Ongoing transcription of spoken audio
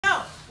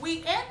We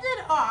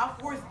ended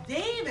off with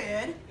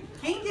David,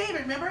 King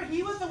David. Remember,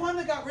 he was the one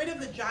that got rid of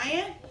the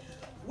giant.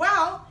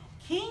 Well,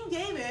 King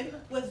David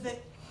was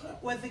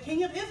the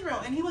king of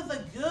Israel, and he was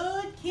a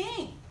good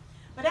king.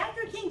 But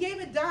after King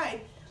David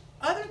died,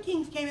 other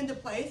kings came into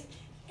place,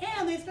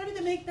 and they started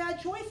to make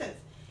bad choices.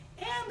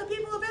 And the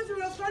people of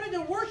Israel started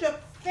to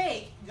worship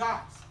fake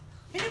gods.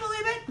 Can you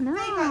believe it? No.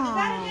 Fake gods. Is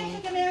that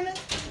against the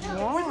commandments? No.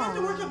 Yeah. We're supposed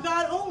to worship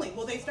God only.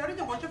 Well, they started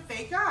to worship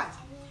fake gods.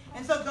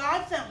 And so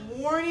God sent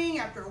warning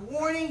after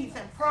warning. He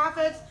sent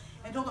prophets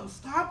and told them,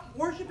 stop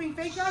worshiping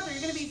fake gods or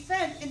you're going to be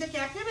sent into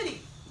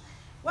captivity.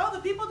 Well, the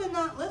people did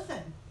not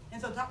listen.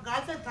 And so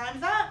God said,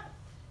 time's up.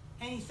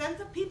 And he sent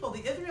the people,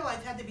 the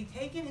Israelites, had to be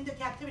taken into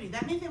captivity.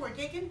 That means they were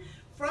taken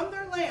from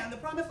their land, the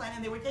promised land,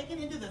 and they were taken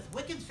into this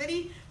wicked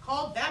city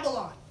called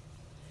Babylon.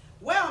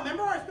 Well,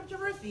 remember our scripture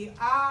verse? The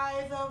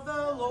eyes of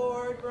the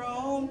Lord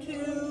roam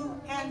to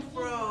and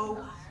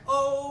fro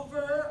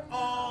over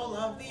all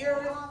of the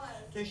earth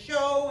to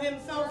show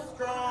himself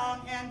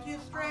strong and to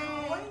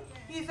strength.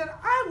 He said,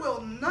 I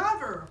will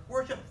never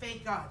worship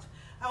fake gods.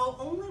 I will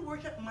only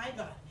worship my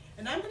God.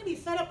 And I'm going to be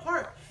set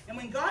apart. And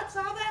when God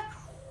saw that,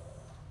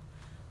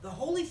 the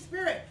Holy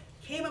Spirit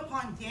came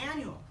upon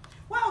Daniel.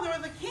 Well, there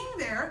was a king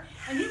there,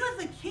 and he was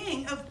the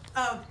king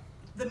of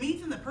the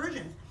Medes and the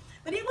Persians.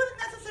 But he wasn't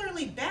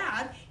necessarily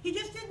bad. He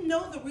just didn't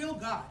know the real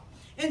God.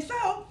 And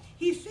so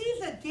he sees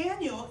that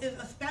Daniel is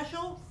a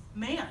special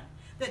man.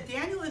 That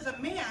Daniel is a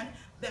man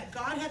that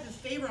God has his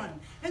favor on him.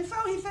 And so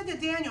he said to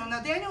Daniel,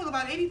 now Daniel was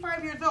about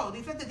 85 years old.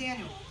 He said to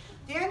Daniel,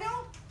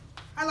 Daniel,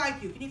 I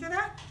like you. Can you say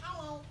that?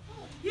 Hello.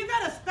 You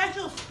got a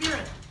special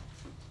spirit.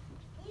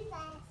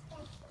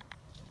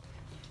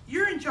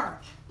 You're in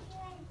charge.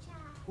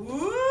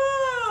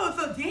 Ooh,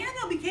 so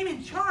Daniel became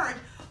in charge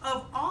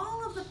of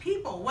all of the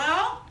people.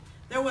 Well,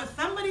 there was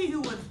somebody who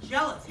was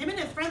jealous. Him and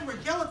his friends were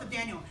jealous of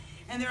Daniel.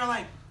 And they were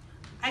like,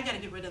 I got to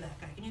get rid of that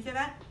guy. Can you say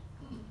that?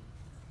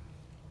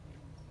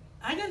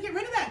 I got to get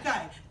rid of that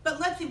guy.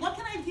 But let's see, what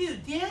can I do?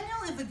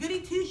 Daniel is a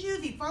goody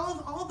two-shoes. He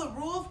follows all the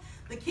rules.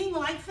 The king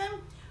likes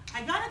him.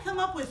 I got to come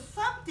up with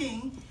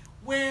something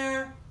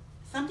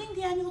something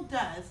Daniel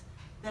does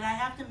that I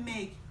have to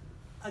make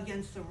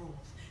against the rules.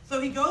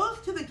 So he goes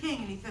to the king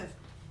and he says,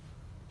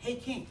 hey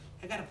king,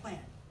 I got a plan.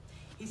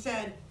 He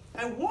said,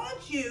 I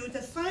want you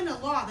to sign a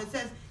law that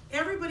says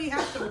everybody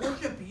has to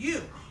worship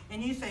you.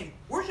 And you say,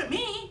 worship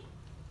me?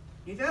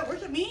 You say,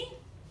 worship me?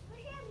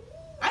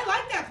 I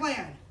like that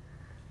plan.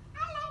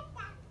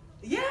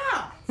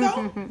 Yeah.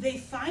 So they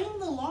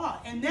signed the law.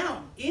 And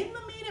now, in the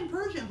Mede and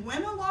Persians,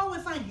 when the law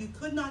was signed, you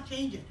could not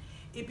change it.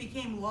 It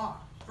became law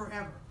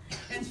forever.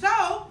 And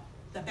so,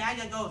 the bad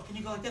guy goes, can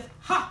you go like this?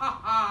 Ha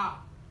ha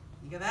ha.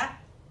 You get that?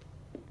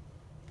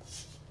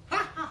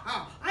 Ha ha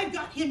ha. I've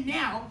got him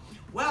now.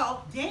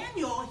 Well,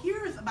 Daniel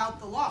hears about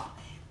the law.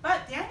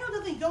 But Daniel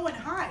doesn't go and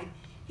hide.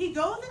 He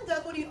goes and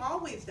does what he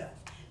always does.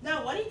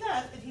 Now, what he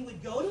does is he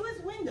would go to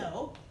his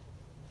window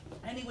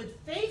and he would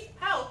face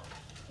out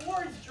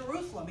towards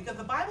Jerusalem, because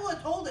the Bible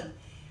had told him,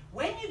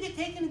 when you get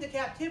taken into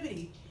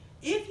captivity,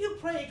 if you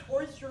pray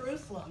towards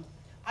Jerusalem,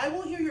 I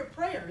will hear your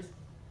prayers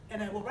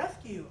and I will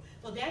rescue you.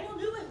 So Daniel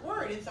knew his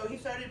word, and so he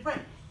started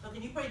praying. So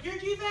can you pray, dear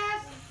Jesus,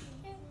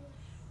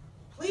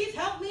 please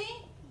help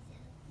me.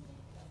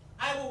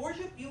 I will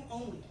worship you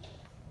only.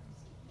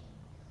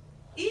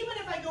 Even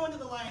if I go into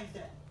the lion's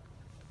den.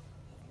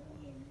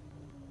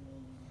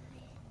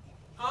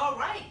 All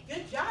right,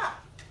 good job.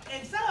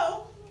 And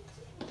so,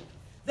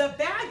 the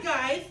bad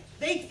guys,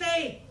 they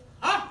say,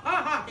 ha,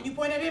 ha, ha. Can you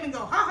point at him and go,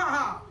 ha, ha,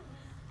 ha.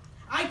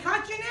 I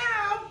caught you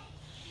now.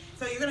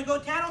 So you're going to go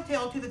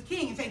tattletale to the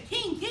king and say,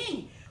 King,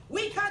 king,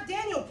 we caught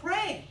Daniel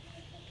praying.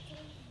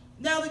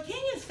 Now the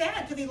king is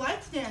sad because he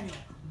likes Daniel,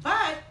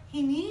 but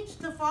he needs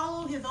to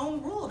follow his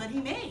own rule that he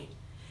made.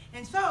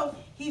 And so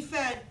he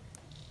said,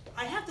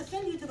 I have to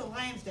send you to the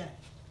lion's den.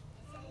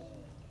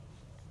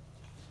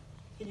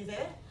 Can you say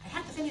it? I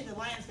have to send you to the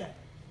lion's den.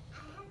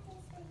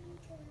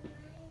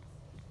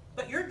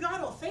 But your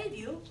God will save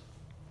you.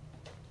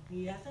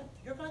 Yes,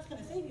 your God's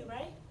going to save you,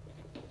 right?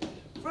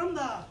 From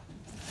the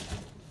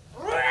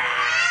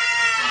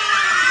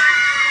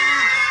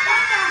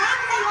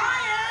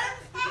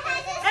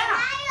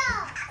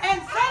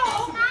and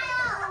so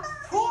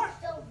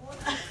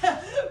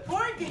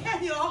poor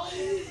Daniel,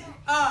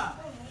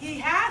 he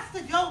has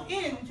to go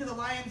into the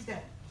lion's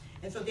den.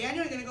 And so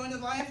Daniel, you're going to go into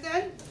the lion's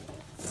den?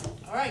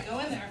 All right, go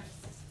in there.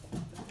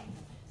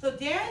 So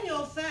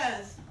Daniel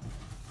says,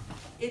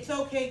 it's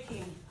okay,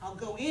 king. I'll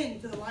go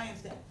into the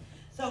lion's den.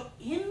 So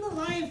in the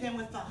lion's den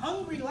with the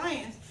hungry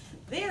lions,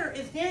 there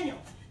is Daniel.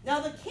 Now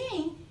the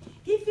king,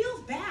 he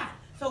feels bad.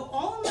 So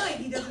all night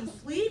he doesn't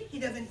sleep, he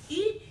doesn't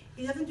eat,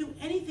 he doesn't do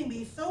anything, but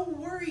he's so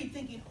worried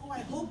thinking, oh, I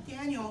hope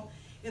Daniel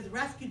is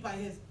rescued by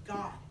his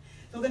God.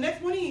 So the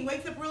next morning he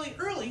wakes up really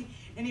early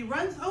and he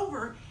runs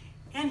over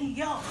and he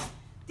yells,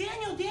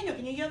 Daniel, Daniel,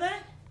 can you yell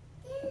that?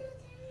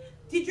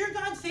 Did your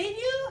God save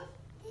you?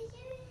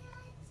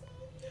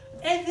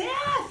 And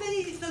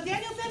yes, so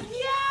Daniel says,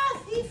 yes,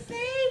 he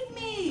saved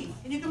me.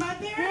 Can you come out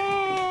there?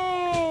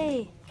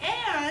 Yay!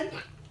 And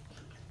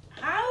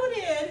how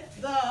did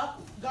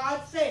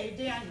God saved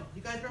Daniel?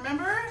 You guys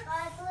remember?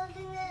 God closed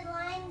in the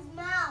lion's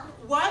mouth.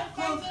 What?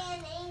 Sending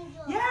an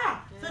angel. Yeah.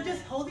 So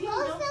just hold the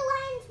Close angel the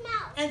lion's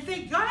mouth. and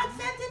say, God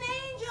sent an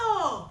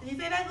angel. Can you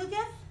say that, Lucas?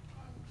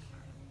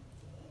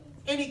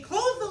 And he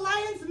closed the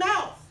lion's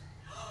mouth.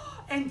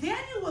 And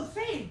Daniel was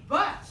saved,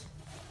 but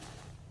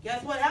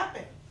guess what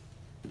happened?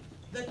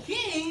 The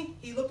king,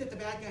 he looked at the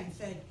bad guy and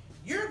said,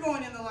 you're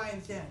going in the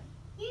lion's den.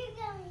 You're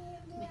going in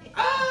there.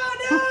 Oh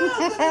no!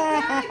 So the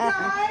bad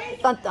guy,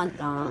 Dun, dun,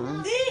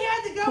 dun. he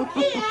had to go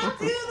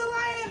into the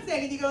lion's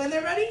den. Can you go in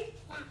there, ready?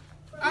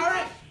 All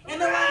right.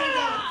 And the lion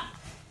goes.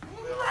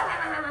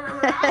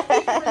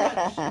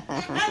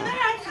 And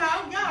that's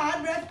how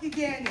God rescued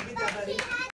Daniel. Good job, buddy.